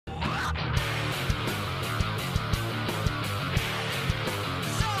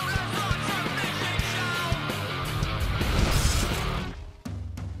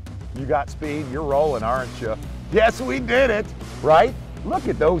got speed. You're rolling, aren't you? Yes, we did it, right? Look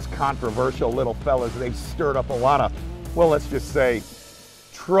at those controversial little fellas. They've stirred up a lot of, well, let's just say,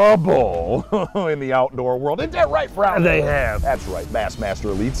 trouble in the outdoor world. Isn't that right, Brown? They have. That's right, Bassmaster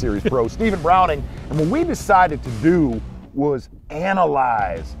Elite Series Pro Stephen Browning. And what we decided to do was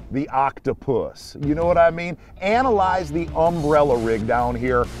analyze the octopus. You know what I mean? Analyze the umbrella rig down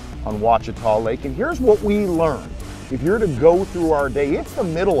here on Ouachita Lake. And here's what we learned. If you're to go through our day, it's the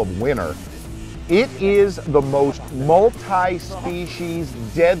middle of winter. It is the most multi-species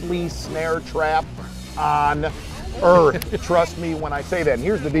deadly snare trap on Earth. Trust me when I say that. And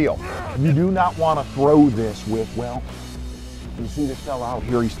here's the deal. You do not want to throw this with, well, you see this fella out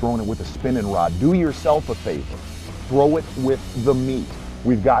here, he's throwing it with a spinning rod. Do yourself a favor. Throw it with the meat.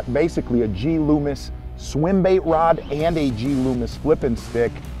 We've got basically a G. Loomis swim bait rod and a G. Loomis flipping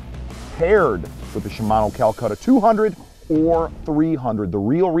stick paired with the Shimano Calcutta 200 or 300. The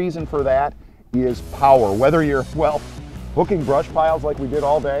real reason for that is power. Whether you're, well, hooking brush piles like we did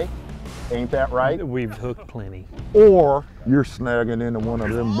all day, ain't that right? We've hooked plenty. Or you're snagging into one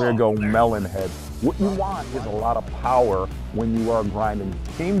of them big old melon heads. What you want is a lot of power when you are grinding.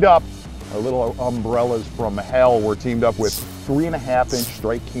 Teamed up, our little umbrellas from hell were teamed up with 3.5-inch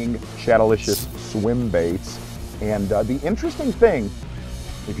Strike King Shadowlicious swim baits. And the interesting thing,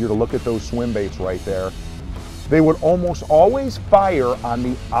 if you're to look at those swim baits right there, they would almost always fire on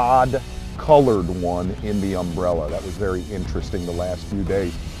the odd colored one in the umbrella. That was very interesting the last few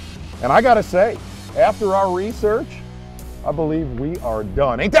days. And I gotta say, after our research, I believe we are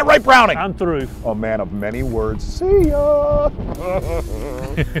done. Ain't that right, Browning? I'm through. A man of many words. See ya!